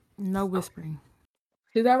No whispering.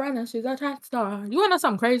 She's a runner. She's a track star. You want to know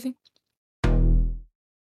something crazy?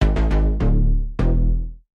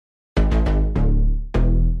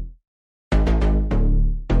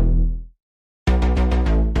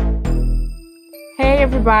 Hey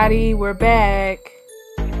everybody, we're back.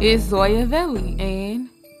 It's Zoya Veli and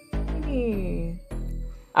Hey.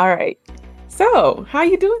 All right. So, how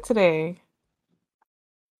you doing today?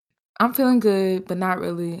 I'm feeling good, but not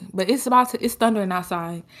really. But it's thundering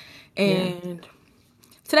outside. And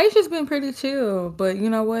today's just been pretty chill. But you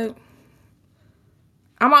know what?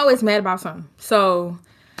 I'm always mad about something. So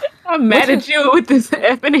I'm mad at you with this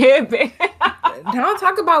effing headband. don't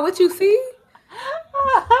talk about what you see.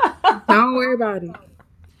 Don't worry about it.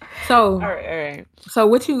 So all right. So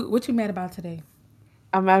what you mad about today?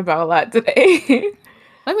 I'm mad about a lot today.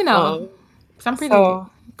 Let me know. Cause I'm pretty So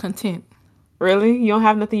content. really, you don't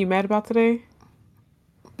have nothing you mad about today?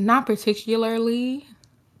 Not particularly.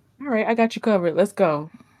 All right, I got you covered. Let's go.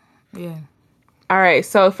 Yeah. All right.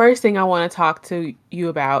 So first thing I want to talk to you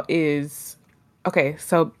about is okay.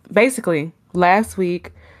 So basically, last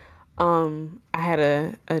week, I had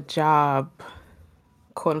a job,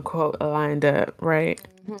 quote unquote, lined up, right?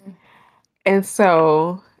 Mm-hmm. And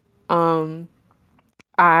so, um,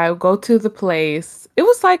 I go to the place. It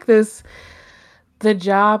was like this. The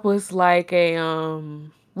job was like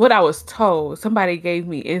what I was told. Somebody gave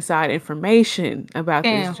me inside information about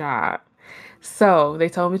this Damn. job. So they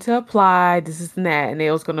told me to apply, this and that, and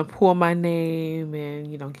they was gonna pull my name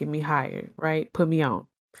and get me hired, right? Put me on.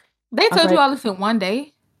 They I was told you like, all this in one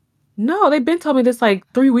day? no, they've been told me this like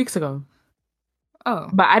 3 weeks ago. Oh.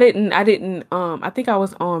 But I think I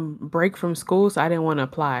was on break from school, so I didn't want to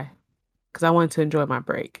apply because I wanted to enjoy my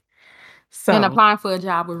break. And So applying for a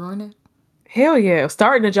job would ruin it? hell yeah,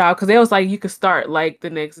 starting a job because they was like you could start like the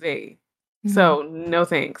next day. Mm-hmm. So no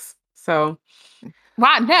thanks. So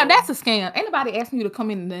Why? Damn, that's a scam. Ain't nobody asking you to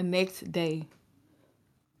come in the next day.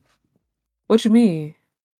 what you mean?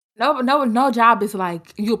 No job is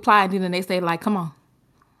like you apply and then the next day, like, come on.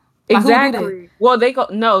 Like, who would do that? Exactly. Well, they go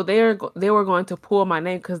no, they were going to pull my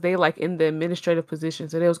name because they like in the administrative position,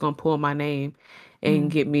 so they was gonna pull my name and Mm.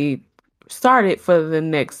 get me started for the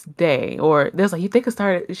next day. Or there's like you think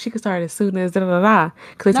she could start as soon as da da da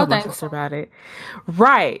because they No told my thanks. sister about it.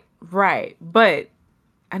 Right, right. But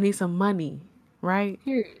I need some money, right?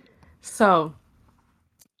 Period. So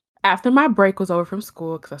after my break was over from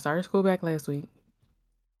school, because I started school back last week.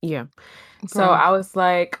 Yeah. So Gross. I was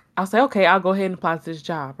like, okay, I'll go ahead and apply to this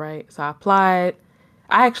job, right? So I applied.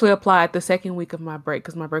 I actually applied the second week of my break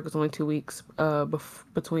because my break was only 2 weeks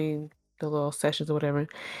between the little sessions or whatever.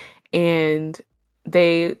 And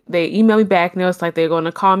they emailed me back and it was like they're going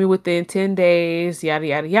to call me within 10 days, yada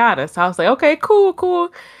yada yada. So I was like, okay, cool, cool.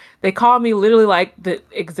 They called me literally like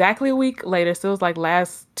exactly a week later. So it was like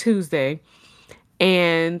last Tuesday.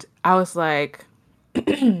 And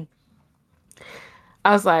they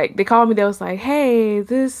called me, they was like, hey,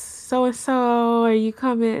 this so and so, are you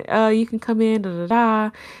coming? You can come in, da da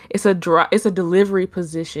da. It's a delivery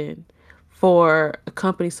position for a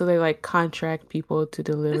company, so they like contract people to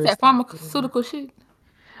This deliver that stuff. pharmaceutical shit.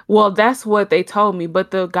 Well, that's what they told me,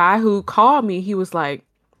 but the guy who called me, he was like,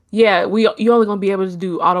 yeah, you only gonna be able to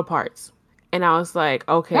do auto parts. And I was like,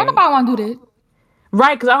 Don't okay. nobody want to do that.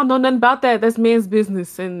 Right, because I don't know nothing about that. That's men's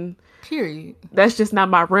business, and Period. that's just not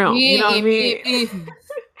my realm. You Men know what I and men mean? business.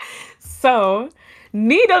 So,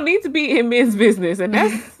 don't need to be in men's business, and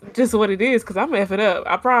that's just what it is. Because I'm gonna F it up,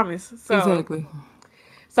 I promise. Exactly.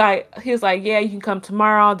 He was like, "Yeah, you can come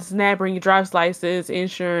tomorrow. This and that. Bring your driver's license,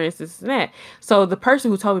 insurance, this and that." So the person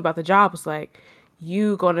who told me about the job was like,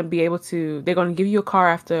 "You gonna be able to? They're gonna give you a car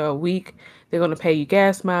after a week. They're gonna pay you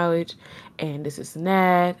gas mileage, and this and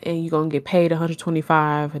that, and you're gonna get paid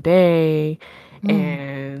 125 a day, Mm.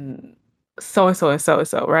 and so and so and so and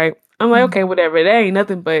so." Right? I'm like, Mm. okay, whatever. That ain't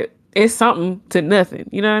nothing, but it's something to nothing.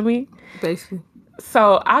 You know what I mean? Basically.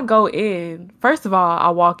 So I go in. First of all, I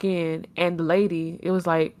walk in, and the lady, it was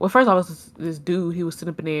like, well, first of all, it was this dude. He was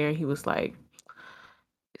sitting up in there, and he was like,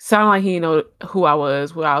 sounded like he didn't know who I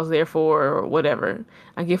was, what I was there for, or whatever.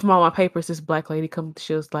 I give him all my papers. This black lady comes.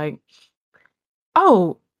 She was like,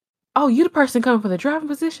 "Oh, oh, you the person coming for the driving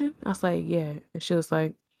position?" I was like, "Yeah," and she was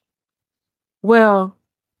like, "Well,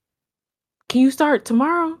 can you start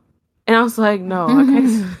tomorrow?" And I was like, "No, I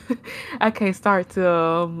can't. I can't start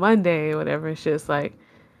till Monday or whatever." And she was like,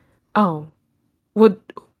 "Oh, well,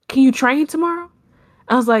 can you train tomorrow?"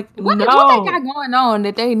 I was like, What they no, got going on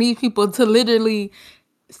that they need people to literally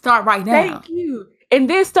start right now? thank you. And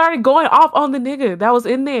then started going off on the nigga that was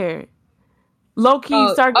in there. Low key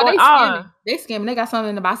started Oh, going, they scamming. They scamming. They got something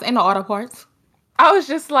in the box. Ain't no auto parts. I was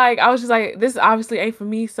just like, this obviously ain't for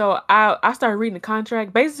me. So I started reading the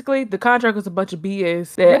contract. Basically, the contract was a bunch of BS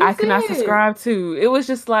What that I is could not it? subscribe to. It was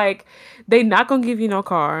just like they not gonna give you no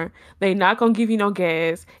car. They not gonna give you no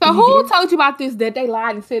gas. So If you who get told you about this? That they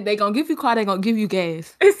lied and said they gonna give you car, they gonna give you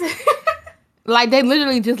gas. Like they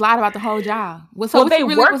literally just lied about the whole job. So well, what they you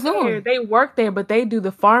really work was there. doing? They work there, but they do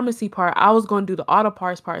the pharmacy part. I was gonna do the auto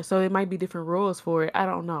parts part, so it might be different rules for it. I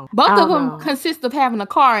don't know. I Both of don't them know. consist of having a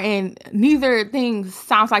car, and neither thing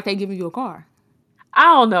sounds like they giving you a car. I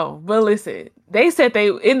don't know, but listen, they said they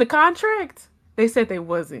in the contract. They said they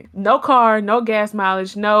wasn't no car, no gas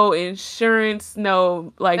mileage, no insurance,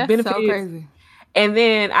 no like That's so benefits, crazy. and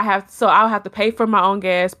then I'll have to pay for my own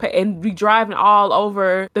gas, and be driving all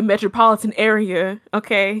over the metropolitan area,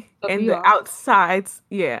 okay, Of and you the all outsides,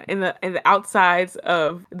 yeah, in the outsides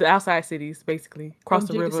of the outside cities, basically across of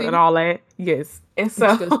the Jigga river and City. all that. Yes, and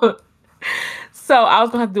so. Disgusting. So I was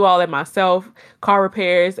gonna have to do all that myself, car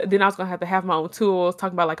repairs. Then I was gonna have to have my own tools,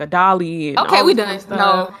 talking about like a dolly and Okay, all we this kind done.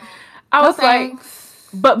 of stuff. No, I no was like, thanks.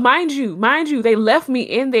 but mind you, they left me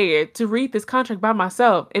in there to read this contract by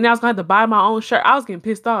myself, and I was gonna have to buy my own shirt. I was getting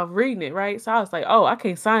pissed off reading it, right? So I was like, oh, I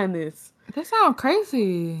can't sign this. That sounds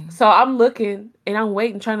crazy. So I'm looking and I'm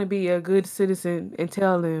waiting, trying to be a good citizen and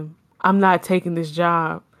tell them I'm not taking this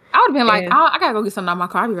job. I would have been like, And I gotta go get something out of my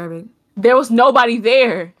car. I'll be right there was nobody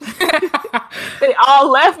there. back. They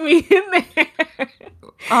all left me in there.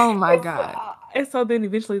 Oh my god. And so then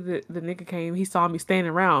eventually the nigga came. He saw me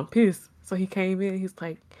standing around, pissed. So he came in. He's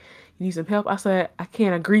like, "You need some help?" I said, "I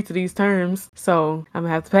can't agree to these terms, so I'm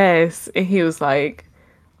gonna have to pass." And he was like,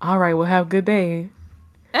 "All right, well, have a good day."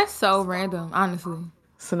 That's so random, honestly.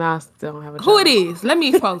 So now I still don't have a Who it job. is? Let me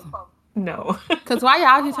expose them. No, Cause why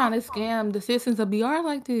y'all here trying to scam the citizens of BR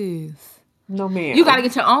like this? no, You gotta ma'am.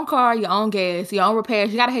 get your own car, your own gas, your own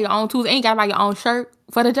repairs. You gotta have your own tools. And you gotta buy your own shirt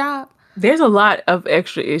for the job. There's a lot of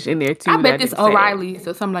extra ish in there I too that I bet this didn't say. O'Reilly's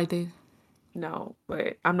or something like that. No,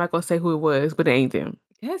 but I'm not gonna say who it was, but it ain't them.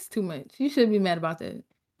 That's too much. You shouldn't be mad about that.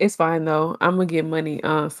 It's fine though. I'm gonna get money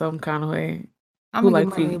some kind of way. I'm Who gonna get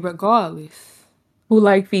like money feet? regardless. Who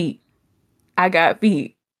like feet? I got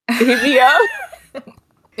feet. Hit me up.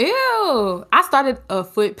 Ew. I started a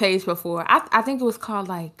foot page before. I think it was called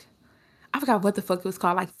like I forgot what the fuck it was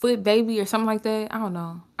called, like Foot Baby or something like that. I don't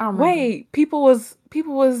know. I don't remember. Wait, people was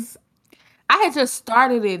I had just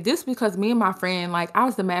started it just because me and my friend, like, I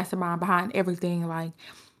was the mastermind behind everything. Like,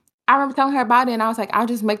 I remember telling her about it, and I was like, I'll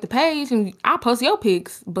just make the page and I'll post your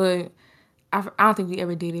pics. But I don't think we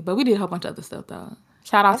ever did it. But we did a whole bunch of other stuff though.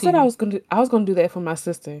 Shout I out to said you. I was gonna do that for my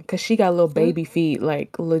sister because she got little Foot? baby feet,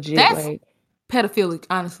 like legit, That's like pedophilic,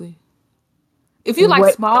 honestly. If you like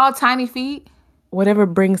what small, tiny feet, whatever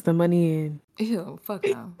brings the money in. ew, fuck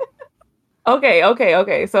no.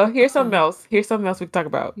 Okay. So here's something Uh-uh. else. Here's something else we can talk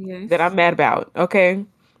about that I'm Yes. mad about. Okay,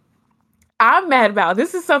 I'm mad about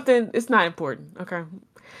this is something. It's not important. Okay,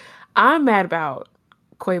 I'm mad about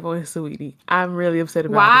Quavo and Saweetie. I'm really upset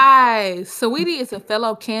about it. Why? Sweetie is a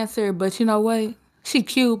fellow Cancer, but you know what? She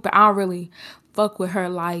cute, but I don't really fuck with her.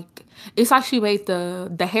 Like it's like she made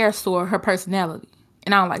the hair store her personality,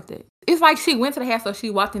 and I don't like that. It's like she went to the hair store, she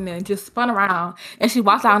walked in there and just spun around, and she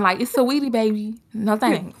walked out and like it's Sweetie, baby. No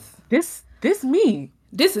thanks. This me.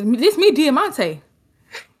 This me Diamante.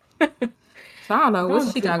 So I don't know what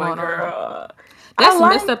Don't she do got my going on. girl. I That's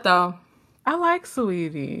messed like up though. I like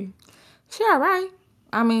Sweetie. She alright.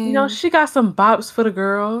 I You know, mean, she got some bops for the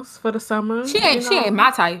girls for the summer. You she ain't know,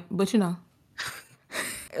 my type, but you know.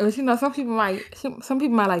 But you know, some people might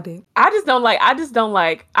like that. I just don't like.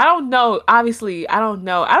 I don't know. Obviously, I don't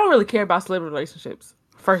know. I don't really care about celebrity relationships.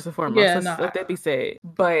 First and foremost, Yeah, let's no. let that be said.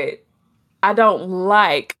 But I don't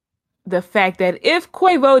like the fact that if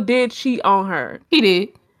Quavo did cheat on her, He did.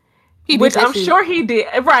 He did which that I'm shit. sure he did.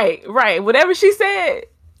 Right. Whatever she said,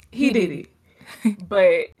 he He did did it. it.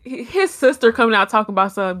 But his sister coming out talking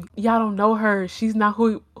about some, y'all don't know her. She's not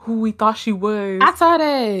who we thought she was. I saw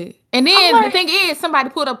that. And I'm then the like, thing is, somebody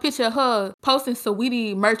put a picture of her posting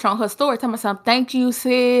Saweetie merch on her story, telling me something, thank you,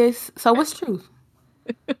 sis. So what's truth?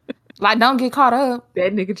 Like, don't get caught up.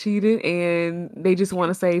 that nigga cheated and they just want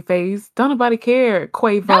to save face. Don't nobody care.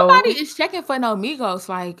 Nobody Quavo. is checking for no Migos.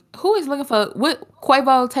 Like, who is looking for what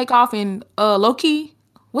Quavo take off in low key?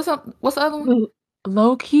 What's the other one?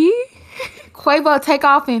 Low key? Quavo take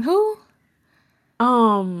off in who?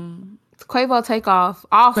 Um Quavo take off.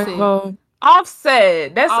 Offset. Quavo.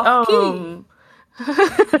 Offset. That's Off key.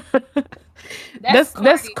 That's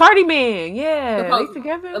that's Cardi. Cardi Man. Yeah. They Supposedly.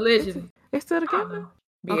 together? Allegedly. They still I don't together? know.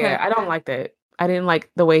 But yeah, Okay. I don't like that. I didn't like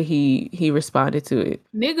the way he responded to it.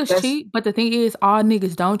 Niggas That's cheat, but the thing is, all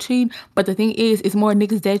niggas don't cheat. But the thing is, it's more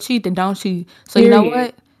niggas that cheat than don't cheat. So you know period.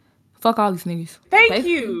 what? Fuck all these niggas. Thank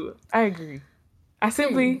Basically. you. I agree. I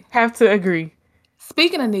simply have to agree.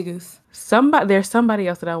 Speaking of niggas. There's somebody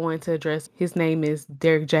else that I wanted to address. His name is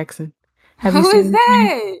Derek Jackson. Have you Who seen is this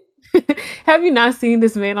man? that? Have you not seen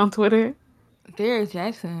this man on Twitter? Derek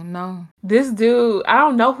Jackson, no. This dude, I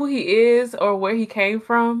don't know who he is or where he came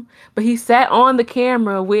from, but he sat on the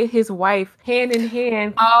camera with his wife, hand in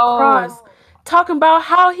hand, crossed, talking about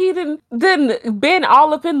how he didn't been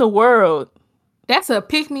all up in the world. That's a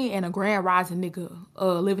pick-me and a Grand Rising nigga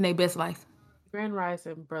living their best life. Grand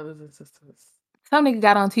Rising, brothers and sisters. Some nigga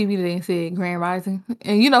got on TV today and said Grand Rising,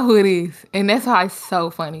 and you know who it is, and that's why it's so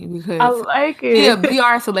funny because I like it. He a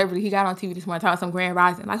BR celebrity. He got on TV this morning talking some Grand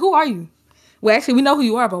Rising. Like, who are you? Well, actually, we know who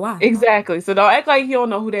you are, but why? Exactly. So don't act like you don't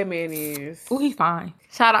know who that man is. Oh, he's fine.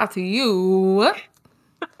 Shout out to you.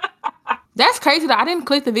 That's crazy though. I didn't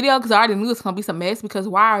click the video because I already knew it's gonna be some mess. Because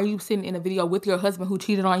why are you sitting in a video with your husband who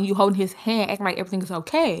cheated on you, holding his hand, acting like everything is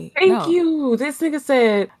okay? Thank you. This nigga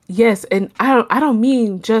said yes, and I don't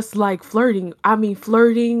mean just like flirting. I mean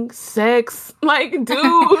flirting, sex. Like,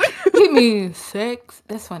 dude. He means sex.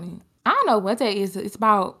 That's funny. I don't know what that is. It's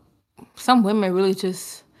about some women really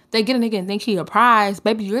just they get a nigga and think he a prize.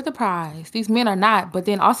 Baby, you're the prize. These men are not. But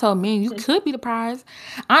then also, men, you could be the prize.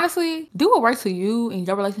 Honestly, do what works for you in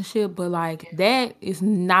your relationship. But like, that is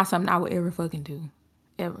not something I would ever fucking do.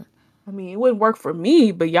 Ever. I mean, it wouldn't work for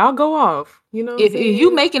me, but y'all go off. You know, if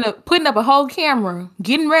you putting up a whole camera,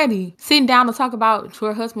 getting ready, sitting down to talk about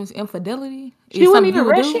your husband's infidelity, she wasn't even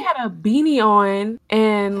ready. She had a beanie on,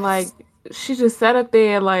 and like she just sat up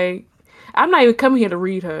there like. I'm not even coming here to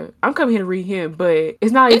read her. I'm coming here to read him, but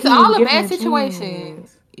it's not. It's all a bad situation.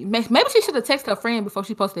 Maybe she should have texted her friend before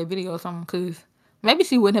she posted that video or something, because maybe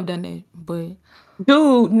she wouldn't have done that. But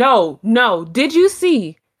dude, no. Did you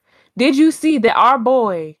see that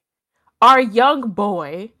our young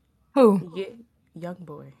boy, who? Yeah, young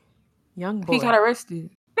boy, he got arrested.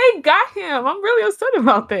 They got him. I'm really upset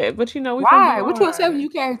about that. But you know, why? What you upset when you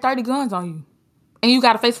carry 30 guns on you, and you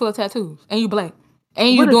got a face full of tattoos, and you black?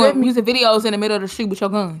 And you doing music videos in the middle of the street with your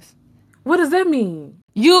guns. What does that mean?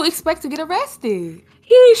 You expect to get arrested.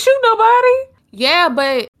 He ain't shoot nobody. Yeah,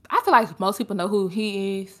 but I feel like most people know who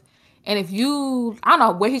he is. And if you... I don't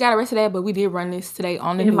know where he got arrested at, but we did run this today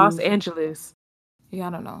on the news. In Los Angeles. Yeah,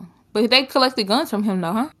 I don't know. But they collected guns from him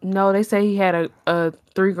though, huh? No, they say he had a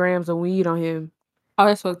 3 grams of weed on him. Oh,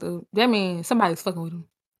 that's fucked up. That means somebody's fucking with him.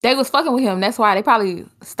 They was fucking with him. That's why they probably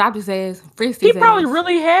stopped his ass, frisked his ass. He probably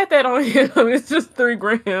really had that on him. It's just 3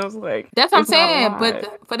 grams. Like, that's what I'm saying.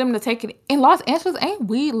 But for them to take it in Los Angeles, ain't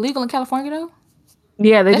weed legal in California though?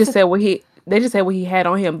 Yeah, they just said what he had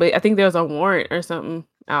on him. But I think there was a warrant or something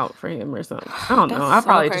out for him or something. I don't know. I'm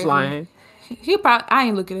probably just lying. I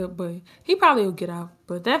ain't looking it up, but he probably will get out.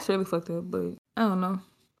 But that's really fucked up. But I don't know.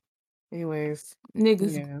 Anyways,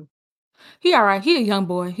 niggas. Yeah. He all right. He a young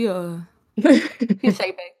boy. He'll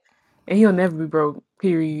shake back. And he'll never be broke.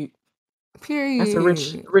 Period. That's a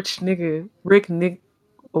rich nigga. Rick nigga.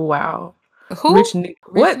 Wow. Who? Rich nigga.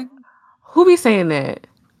 What? Nigga? Who be saying that?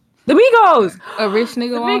 The Migos. A rich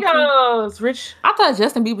nigga. The Migos. Rich. I thought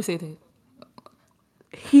Justin Bieber said that.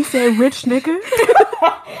 He said rich nigga.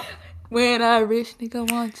 When a rich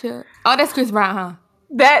nigga wants you. Oh, that's Chris Brown, huh?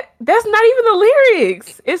 That's not even the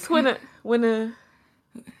lyrics. It's when a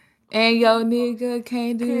and your nigga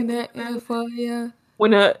can't do nothing for you.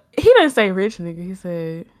 He didn't say rich nigga. He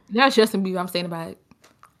said that's Justin Bieber. I'm saying about it.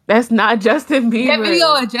 That's not Justin Bieber. That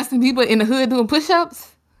video of Justin Bieber in the hood doing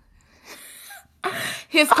push-ups.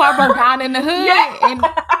 His car broke down in the hood, and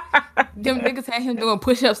them niggas had him doing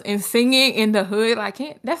push-ups and singing in the hood.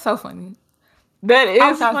 That's so funny. That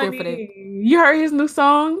is funny. For that. You heard his new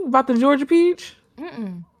song about the Georgia peach?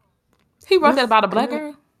 Mm-mm. He wrote that about a black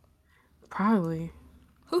girl? Probably.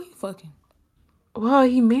 Who he fucking? Well,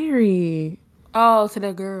 he married. Oh, to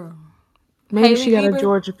that girl. Maybe Haley she got Bieber? A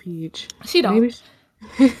Georgia peach. She don't.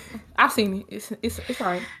 Maybe I've seen it. It's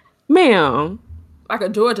alright. Ma'am. Like a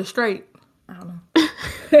Georgia straight. I don't know.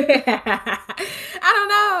 I don't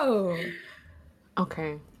know.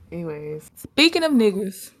 Okay. Anyways. Speaking of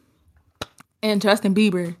niggas and Justin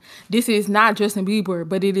Bieber, this is not Justin Bieber,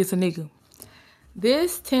 but it is a nigga.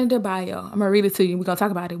 This Tinder bio, I'm gonna read it to you. We're gonna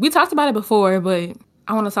talk about it. We talked about it before, but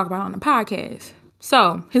I want to talk about it on the podcast.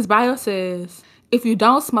 So his bio says, if you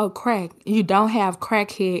don't smoke crack, you don't have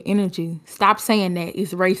crackhead energy. Stop saying that.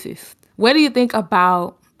 It's racist. What do you think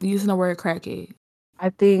about using the word crackhead? I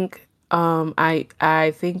think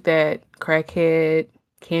I think that crackhead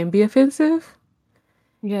can be offensive.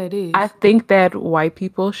 Yeah, it is. I think that white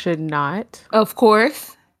people should not. Of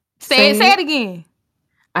course. Say it again.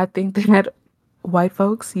 I think that white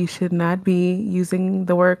folks, you should not be using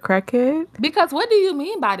the word crackhead. Because what do you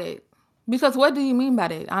mean by that? Because what do you mean by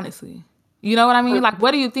that, honestly? You know what I mean? Like,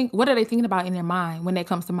 what do you think? What are they thinking about in their mind when that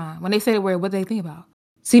comes to mind? When they say the word, what do they think about?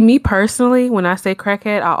 See, me personally, when I say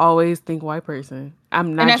crackhead, I always think white person. I'm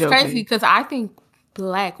And not that's crazy joking. because I think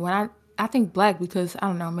black. When I think black because I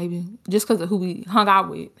don't know, maybe just because of who we hang out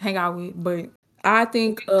with. But I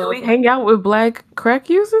think Do we of hang out with black crack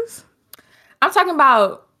users? I'm talking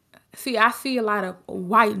about. See, I see a lot of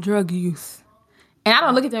white drug use, and I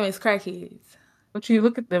don't look at them as crackheads. What you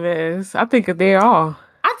look at them as? I think they are.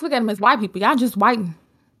 I just look at them as white people. Y'all just whiting.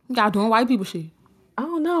 Y'all doing white people shit. I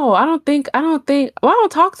don't know. I don't think. Well, I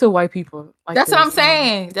don't talk to white people like That's what I'm this.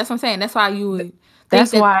 saying. That's what I'm saying. That's why you would think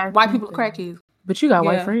That's that why I white think people are that. crackheads. But you got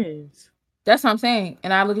white Yeah. friends. That's what I'm saying.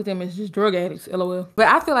 And I look at them as just drug addicts, lol. But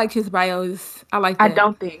I feel like his bio is, I like I that.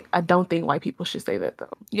 don't think. I don't think white people should say that though.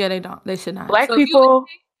 Yeah, they don't. They should not. Black So if you people,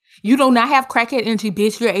 you do not have crackhead energy,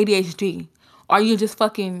 bitch, you're ADHD. Or you just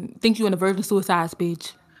fucking think you in a virgin suicides,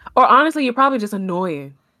 bitch. or honestly, you're probably just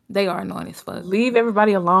annoying. They are annoying as fuck. Leave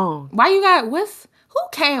everybody alone. Why you got who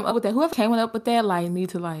came up with that? Whoever came up with that, like, need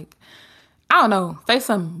to like I don't know, face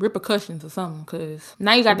some repercussions or something, cause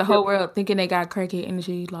now you got the whole world thinking they got crackhead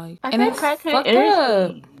energy, like, I and got it's crackhead fucked up.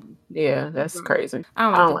 energy. Yeah, that's crazy. I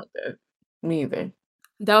don't I like don't that. like that. Me either.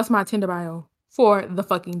 That was my Tinder bio for the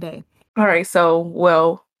fucking day. All right, so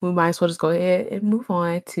well, we might as well just go ahead and move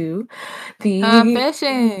on to the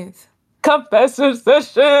Confessions. confession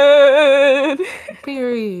session.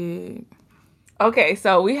 Period. Okay,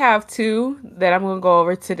 so we have two that I'm gonna go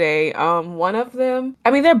over today. One of them, I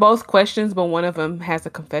mean, they're both questions, but one of them has a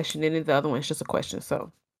confession in it. The other one's just a question.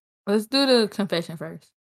 So Let's do the confession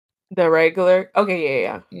first. the regular, okay,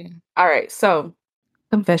 yeah. Yeah. All right, so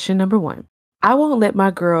confession number one. I won't let my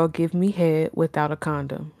girl give me head without a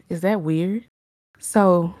condom. Is that weird?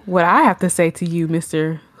 So, what I have to say to you,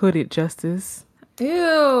 Mr. Hooded Justice,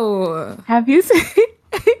 Ew. have you seen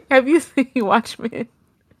have you seen Watchmen?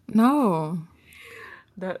 No.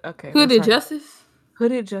 That okay, let's Hooded try. justice?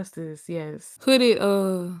 Hooded Justice, yes. Hooded, I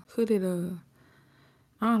don't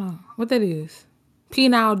know what that is.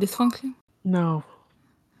 Penile dysfunction? No.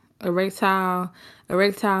 Hooded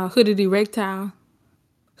erectile,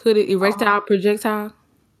 hooded erectile projectile.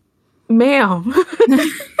 Ma'am.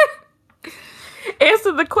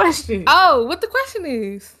 Answer the question. Oh, what the question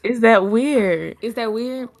is? Is that weird? Is that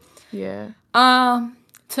weird? Yeah.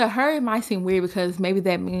 To her it might seem weird because maybe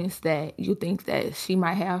that means that you think that she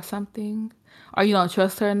might have something or you don't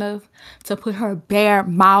trust her enough to put her bare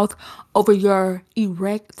mouth over your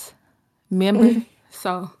erect member.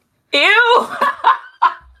 So Ew.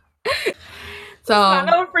 so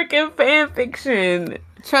No freaking fan fiction.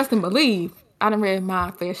 trust and believe. I done read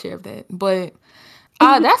my fair share of that. But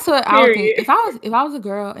that's what I would think. Period. If I was a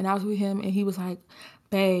girl and I was with him and he was like,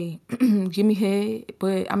 babe, give me head,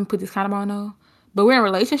 but I'm gonna put this condom on though. But we're in a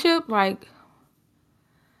relationship, like,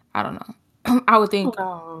 I don't know. I would think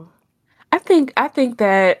No. I think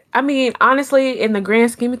that I mean, honestly, in the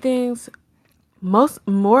grand scheme of things,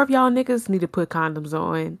 more of y'all niggas need to put condoms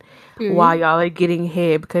on while period. y'all are getting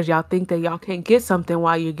head because y'all think that y'all can't get something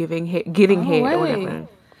while you're getting Oh head or wait. whatever.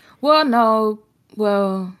 Well, no.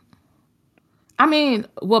 Well, I mean,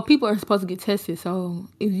 well, people are supposed to get tested. So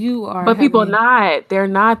if you are But people having not. They're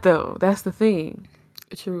not though. That's the thing.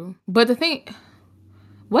 true, but the thing,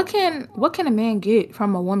 what can a man get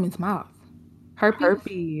from a woman's mouth? Herpes.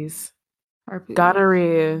 Herpes, Herpes.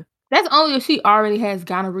 gonorrhea. That's only if she already has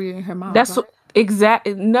gonorrhea in her mouth, That's right? exact.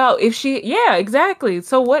 No, if she, yeah, exactly.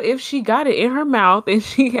 So what if she got it in her mouth and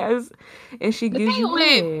she The gives thing you with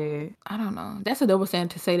head? I don't know. That's a double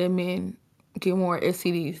standard to say that men get more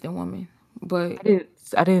STDs than women. But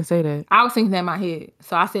I didn't say that. I was thinking that in my head,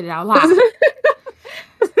 so I said it out loud.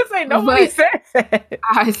 This ain't nobody But said that.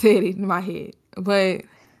 I said it in my head. But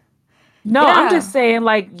No, I'm yeah, just saying,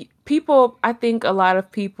 like, people, I think a lot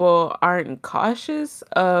of people aren't cautious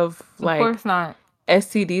of of like course not.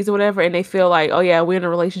 STDs or whatever, and they feel like, oh yeah, we're in a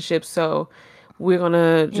relationship, so we're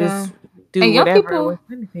gonna Yeah. just do And whatever with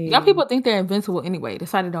young anything people think they're invincible anyway.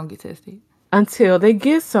 Decide they don't get tested. until they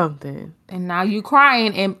get something. And now you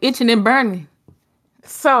crying and itching and burning.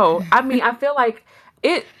 So, I mean, I feel like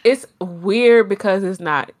it's weird because it's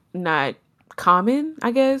not common,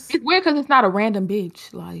 I guess. It's weird because it's not a random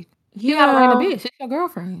bitch. Like, she's not a random Yeah, bitch. It's your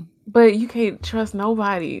girlfriend. but you can't trust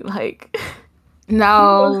nobody. Like, people.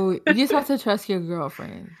 No, you're supposed to trust your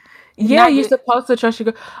girlfriend. Yeah, Not you're just supposed to trust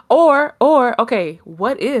your girl. Or okay,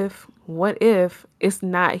 what if it's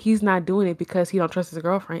not he's not doing it because he don't trust his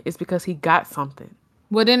girlfriend, it's because he got something.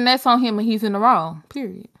 well, then that's on him and he's in the wrong.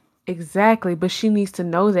 Period. Exactly, but she needs to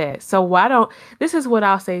know that. So why don't this is what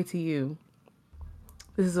I'll say to you.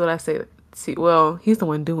 This is what I say. See, well, he's the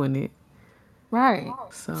one doing it. Right.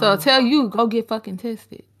 So So, tell you, go get fucking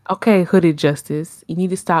tested. okay, Hooded Justice, you need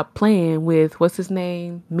to stop playing with what's his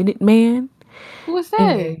name, Minute Man, Who is that?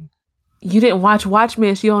 and you didn't watch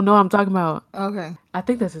Watchmen, so you don't know what I'm talking about. Okay. I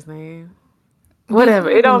think that's his name. Bitch, I Whatever,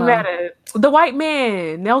 don't it even don't know. matter. The white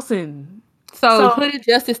man, Nelson. So So Hooded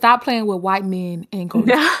Justice, stop playing with white men and go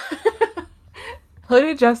to.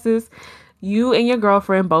 Hooded Justice, you and your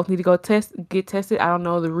girlfriend both need to get tested. I don't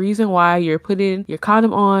know the reason why you're putting your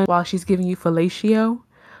condom on while she's giving you fellatio, Ew.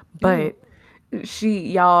 but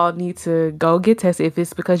y'all need to go get tested. If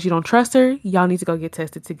it's because you don't trust her, y'all need to go get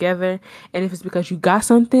tested together. And if it's because you got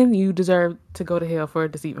something, you deserve to go to hell for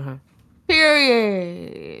deceiving her.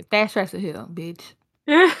 Period. Fast track to hell, bitch.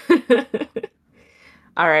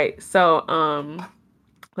 All right, so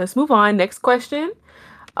let's move on. Next question.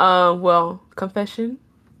 Well, confession.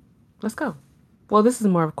 Let's go. Well, this is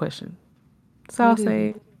more of a question. So I'll What is it?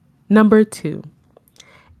 say number 2.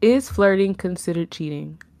 Is flirting considered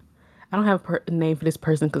cheating? I don't have a name for this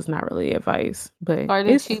person because it's not really advice, but Are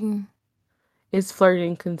they cheating? is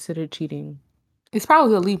flirting considered cheating? It's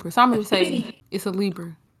probably a Libra. So I'm gonna say it's a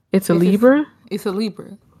Libra. It's a If Libra? it's a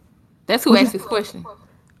Libra. That's who What you asked this question.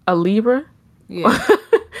 a Libra? Yeah.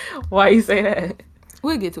 Why you say that?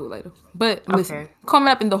 We'll get to it later. But listen, Okay. coming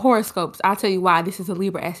up in the horoscopes, I'll tell you why this is a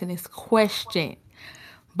Libra asking this question.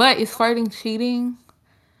 But is flirting cheating?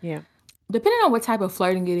 Yeah. Depending on what type of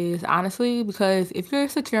flirting it is, honestly, because if you're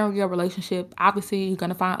secure in your relationship, obviously you're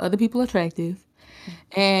gonna find other people attractive.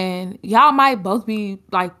 And y'all might both be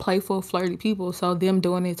like playful, flirty people. So them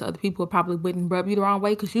doing it to other people probably wouldn't rub you the wrong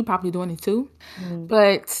way because you probably doing it too. Mm.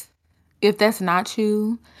 But if that's not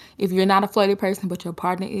you, if you're not a flirty person but your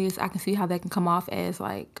partner is, I can see how that can come off as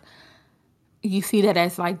like you see that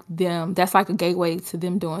as like them. That's like a gateway to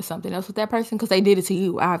them doing something else with that person because they did it to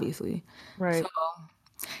you, obviously. So Right.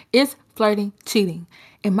 is flirting cheating?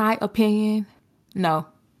 In my opinion, no.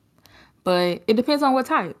 But it depends on what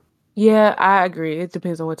type. Yeah, I agree. It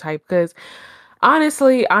depends on what type. Because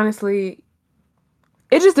honestly,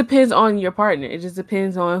 it just depends on your partner. It just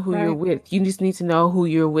depends on who you're Right. with. You just need to know who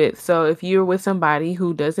you're with. So if you're with somebody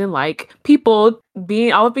who doesn't like people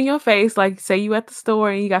being all up in your face, like say you at the store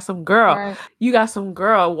and Right. you got some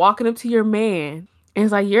girl walking up to your man and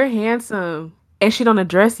it's like you're handsome and she don't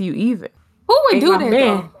address you either. Who would And do my that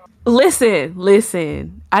man, though?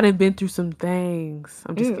 listen. I done been through some things.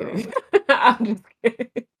 I'm just Ew. kidding. I'm just kidding.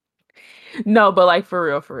 No, but like for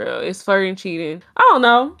real. It's flirting, cheating. I don't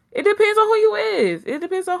know. It depends on who you is. It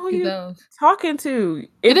depends on who It you does. talking to.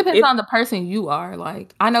 It If depends on the person you are.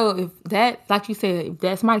 Like I know if that, like you said, if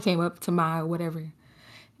that somebody came up to my whatever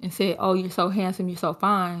and said, "Oh, you're so handsome, you're so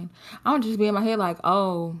fine," I would just be in my head like,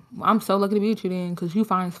 "Oh, I'm so lucky to be with you then, because you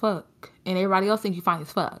fine as fuck, and everybody else think you fine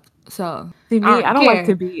as fuck." So see I me, don't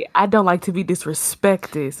really care. I don't like to be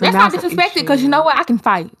disrespected. So That's now not it's an disrespected because you know issue. what? I can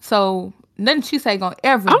fight. So nothing she say gonna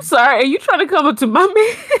ever. I'm sorry. Are you trying to come up to my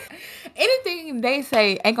man? Anything they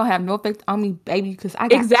say ain't gonna have no effect on me, baby, because I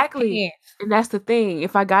got Exactly. hands. And that's the thing.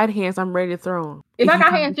 If I got hands, I'm ready to throw them. If If I you got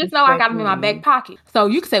come hands, just know I got disrespect them in my back me. pocket. So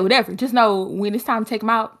you can say whatever. Just know when it's time to take them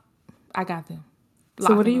out, I got them. So Locked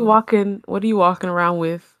and loaded. what are you walking around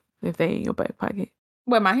with if they in your back pocket?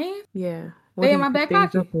 With my hands, Yeah. What they do in you my pick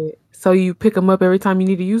back things up pocket. with? So you pick them up every time you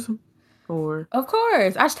need to use them? Or Of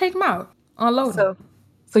course. I just take them out. Unload them. so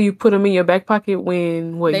so you put them in your back pocket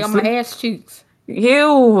when what They you on my sleep? ass cheeks.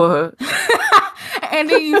 Ew. And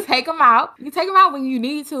then you take them out. You take them out when you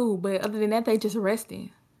need to. But other than that, they just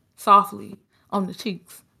resting softly on the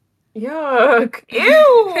cheeks. Yuck.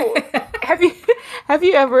 Ew. Have you have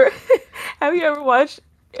you ever have you ever watched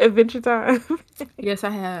Adventure Time? Yes,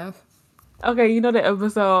 I have. Okay, you know the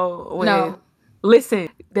episode when No.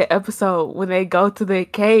 the episode when they go to the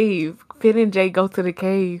cave. Finn and Jay go to the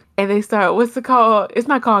cave and they start what's it called? It's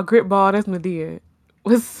not called grip ball, that's Medea.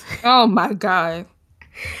 What's Oh my God.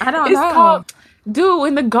 I don't it's know. called dude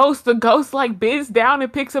when the ghost like bends down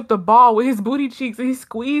and picks up the ball with his booty cheeks and he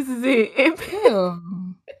squeezes it and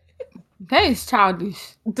Ew. That is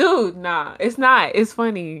childish. dude, nah, it's not. It's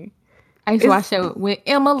funny. I used to It's watch that with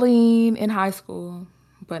Emmeline in high school.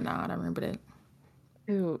 But no, I don't remember that.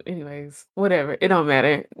 ew, anyways, whatever. It don't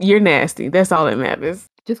matter. You're nasty. That's all that matters.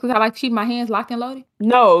 Just because I like to keep my hands locked and loaded?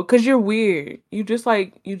 No, cause you're weird. You just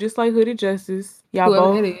like Hooded Justice. Y'all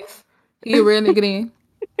Whoever that both is. He a real nigga then.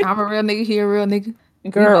 I'm a real nigga. He a real nigga.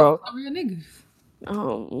 We both girl. some real niggas.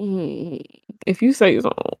 Um, if you say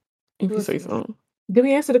so. If you We'll say see. so. Did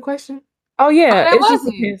we answer the question? Oh Oh, yeah, that it just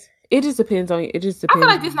was it. depends. It just depends I feel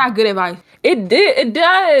like this not good advice. It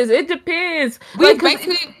does. It depends. We Like, just cause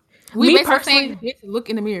basically We Me basically saying, personally, bitch, look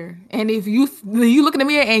in the mirror. And if you look in the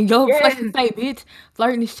mirror and your reflection yes, say, bitch,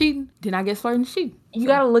 flirting is cheating, then I guess flirting is cheating. you So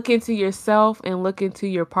got to look into yourself and look into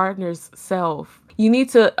your partner's self. You need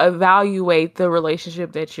to evaluate the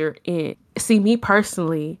relationship that you're in. See, me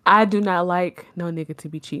personally, I do not like no nigga to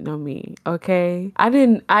be cheating on me. Okay, I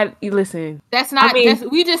listen. that's I not mean, that's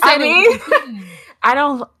we just I said it mean, wasn't cheating. I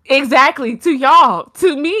don't exactly to y'all,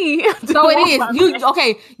 to me, to So it all is. my You friends.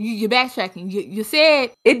 okay, you're backtracking. You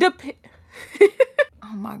said, It depends.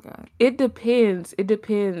 oh my God. It depends. It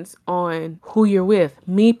depends on who you're with.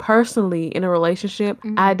 Me personally, in a relationship,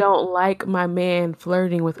 I Mm. don't like my man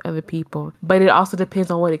flirting with other people. But it also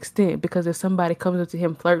depends on what extent. Because if somebody comes up to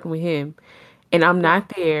him flirting with him, and I'm Yeah. not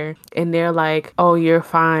there, and they're like, "Oh, you're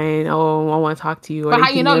fine. Oh, I want to talk to you," or But they how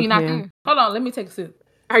you know DM you're not him. there? Hold on, let me take a sip.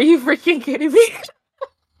 Are you freaking kidding me?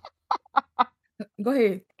 Go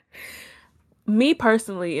ahead. Me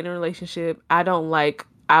personally, in a relationship, I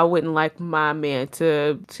wouldn't like my man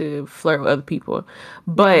to flirt with other people. Yeah.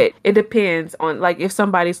 But it depends on, like, if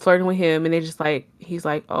somebody's flirting with him and they just like he's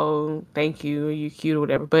like, "Oh, thank you, you cute," or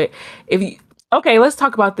whatever. But if you okay, let's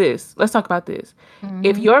talk about this. Let's talk about this. Hmm.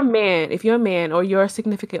 If your man or your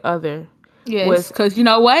significant other Yes, was because you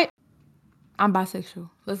know what? I'm bisexual.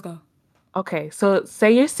 Let's go. okay, so say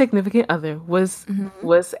your significant other Hmm.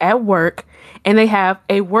 was at work and they have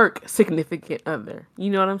a work significant other. You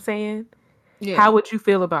know what I'm saying? Yeah. How would you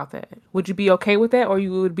feel about that? Would you be okay with that, or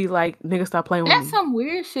you would be like, "Nigga, stop playing with That's me"? some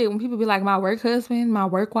weird shit when people be like my work husband, my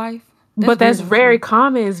work wife. That's But that's weird to very me.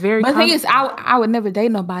 common. It's very But the thing common. is, I would never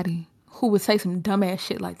date nobody who would say some dumbass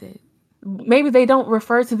shit like that. Maybe they don't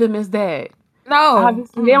refer to them as that. No.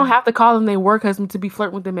 Obviously, they don't Mm. have to call them their work husband to be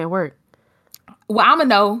flirting with them at work. Well, I'ma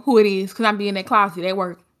know who it is because I'm being in that closet at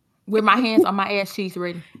work with my hands on my ass cheeks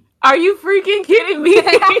ready. Are you freaking kidding me?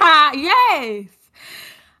 Yes,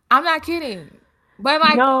 I'm not kidding. But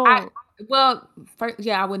like No. well, first,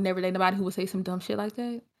 yeah, I would never date nobody who would say some dumb shit like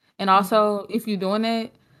that. And Mhm. also, if you're doing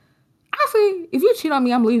that, honestly, if you cheat on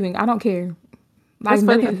me, I'm leaving. I don't care. Like That's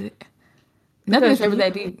funny nothing because is ever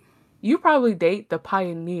that deep. you probably date the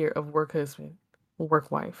pioneer of work husband,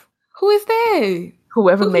 work wife, Who is that?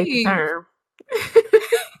 whoever Who made the he is? term.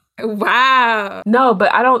 Wow. No,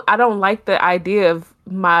 but I don't like the idea of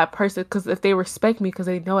my person because if they respect me because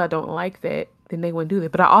they know I don't like that, then they wouldn't do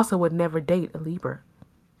that. But I also would never date a Libra.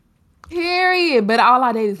 Period. But all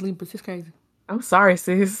I date is Libras. It's crazy. I'm sorry,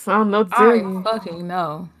 sis. I don't know what to All tell right, you. fucking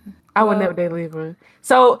no. I would never Well, date a Libra.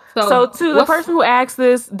 So so to the what's person who asks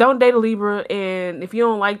this, don't date a Libra, and if you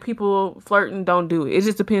don't like people flirting, don't do it. It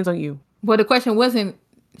just depends on you. well the question wasn't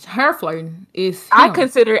her flirting, it's I him.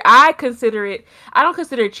 consider I consider it I don't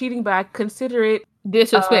consider it cheating, but I consider it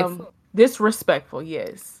Disrespectful disrespectful,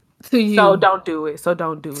 yes. to So you. don't do it. So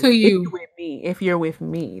don't do To it. you. If you're with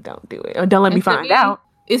me, don't do it. Or don't let me And to find me, out.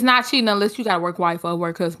 it's not cheating unless you got a work wife or a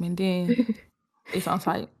work husband. Then it's on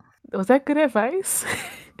site. Was that good advice?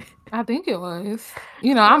 I think it was.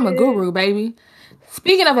 You know, I'm a guru, baby.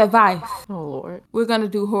 Speaking of advice, Oh Lord. we're gonna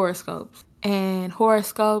do horoscopes. And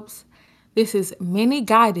horoscopes, this is mini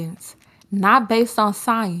guidance, not based on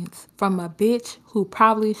science, from a bitch who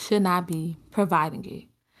probably should not be providing it.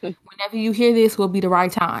 Whenever you hear this will be the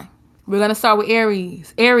right time. We're gonna start with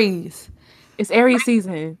Aries. Aries. It's Aries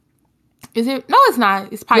season. Is it? No, it's not.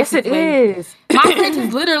 It's Yes, Pisces it today. is. My friend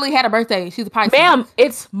just literally had a birthday. She's a Pisces. Ma'am,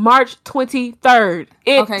 it's March 23rd.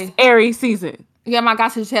 It's Okay. Aries season. Yeah, my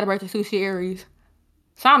gossip just had a birthday too. She Aries.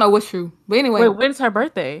 So I don't know what's true. But Wait, anyway, when's her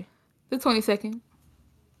birthday? the 22nd.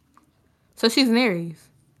 So she's an Aries.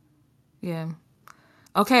 Yeah.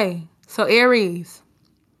 Okay. So Aries.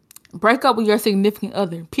 Break up with your significant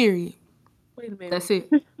other. Period. Wait a minute. That's it.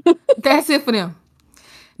 That's it for them.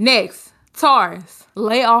 Next. Taurus.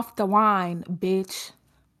 Lay off the wine, bitch.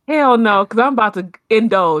 Hell no, because I'm about to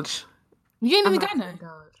indulge. You ain't I'm even about got to none.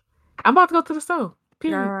 indulge. I'm about to go to the store. All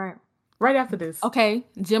Period. right. Right after this. Okay.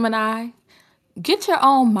 Gemini. Get your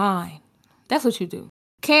own mind. That's what you do.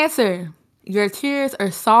 Cancer. Your tears are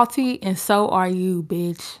salty and so are you,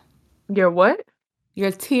 bitch. Your what?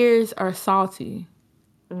 Your tears are salty.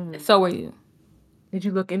 Mm. So are you. Did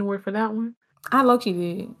you look inward for that one? I low-key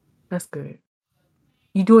did. That's good.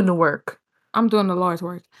 You doing the work. I'm doing the Lord's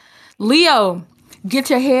work. Leo, get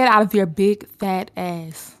your head out of your big fat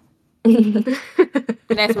ass. And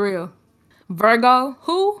that's real. Virgo,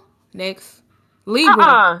 who? Next.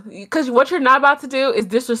 Libra. Because what you're not about to do is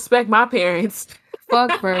disrespect my parents.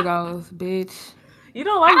 Fuck Virgos, bitch. You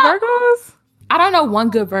don't like Virgos? I don't know one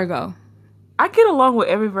good Virgo. I get along with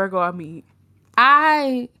every Virgo I meet.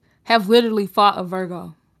 I have literally fought a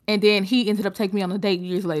Virgo. And then he ended up taking me on a date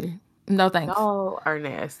years later. No thanks. Y'all are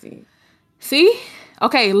nasty. See?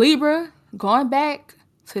 Okay, Libra, going back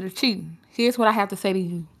to the cheating. Here's what I have to say to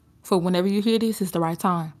you. For whenever you hear this, it's the right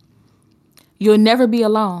time. You'll never be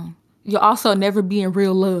alone. You'll also never be in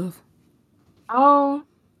real love. Oh,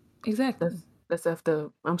 Exactly. that's effed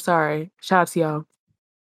up. I'm sorry. Shout out to y'all.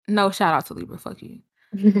 No shout out to Libra. Fuck you.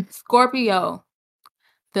 Scorpio,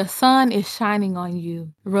 the sun is shining on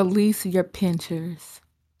you. Release your pinchers.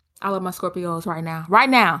 I love my Scorpios right now. Right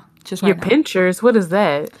now. Just Your right now. pinchers? What is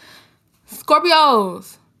that?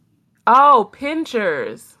 Scorpios. Oh,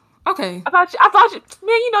 pinchers. Okay. I thought you,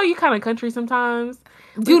 man, you know you kind of country sometimes.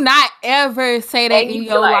 Do not ever say that And in you be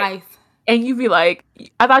your like- life. And you be like,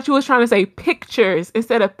 I thought you was trying to say pictures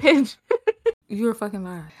instead of pinch. You're a fucking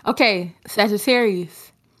liar. Okay,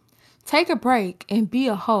 Sagittarius. Take a break and be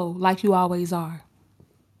a hoe like you always are.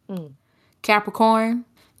 Capricorn,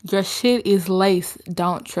 your shit is lace.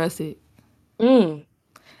 Don't trust it.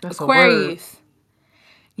 That's Aquarius,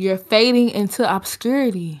 you're fading into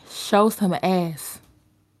obscurity. Show some ass.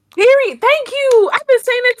 Period. Thank you. I've been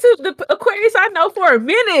saying it to the Aquarius I know for a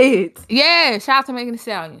minute. Yeah, shout out to Megan Thee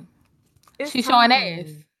Stallion. She's showing ass.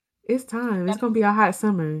 It's time. It's gonna be a hot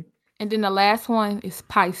summer. And then the last one is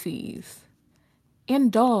Pisces.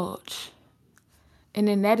 Indulge. And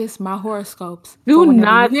then that is my horoscopes. Do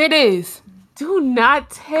not. Here it is. Do not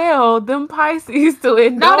tell them Pisces to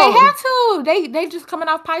indulge. No, they have to. They just coming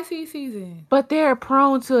off Pisces season. But they're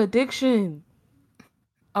prone to addiction.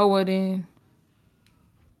 Oh, well then.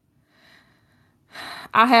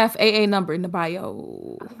 I have AA number in the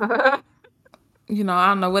bio. You know, I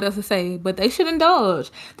don't know what else to say, but they should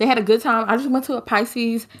indulge. They had a good time. I just went to a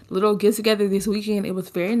Pisces little get together this weekend. It was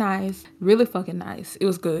very nice. Really fucking nice. It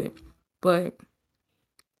was good. But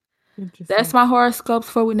that's my horoscopes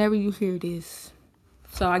for whenever you hear this.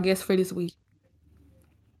 So I guess for this week.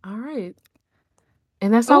 All right.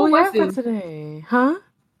 And that's all we have for today. Huh?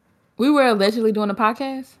 We were allegedly doing a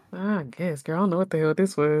podcast? I guess, girl. I don't know what the hell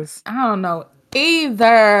this was. I don't know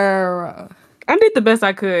either. I did the best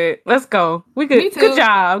I could. Let's go. We could. Me too. Good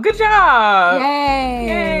job. Good job. Yay.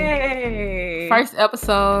 Yay. First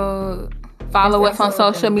episode. Follow us on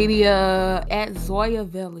social media at Zoya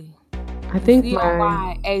Veli. I think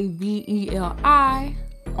ZOYAVELI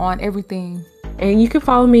on everything. And you can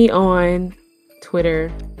follow me on Twitter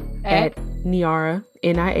at Niara,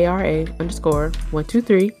 NIARA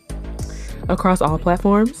 _123 across all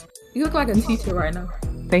platforms. You look like a teacher right now.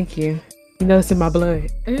 Thank you. You know it's in my blood.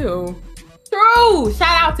 Ew. True.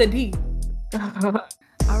 Shout out to D.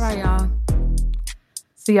 All right, y'all.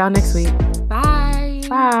 See y'all next week. Bye.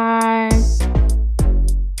 Bye.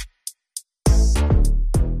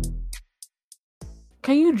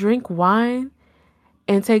 Can you drink wine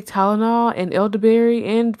and take Tylenol and elderberry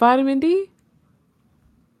and vitamin D?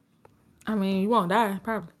 I mean, you won't die,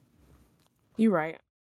 probably. You're right.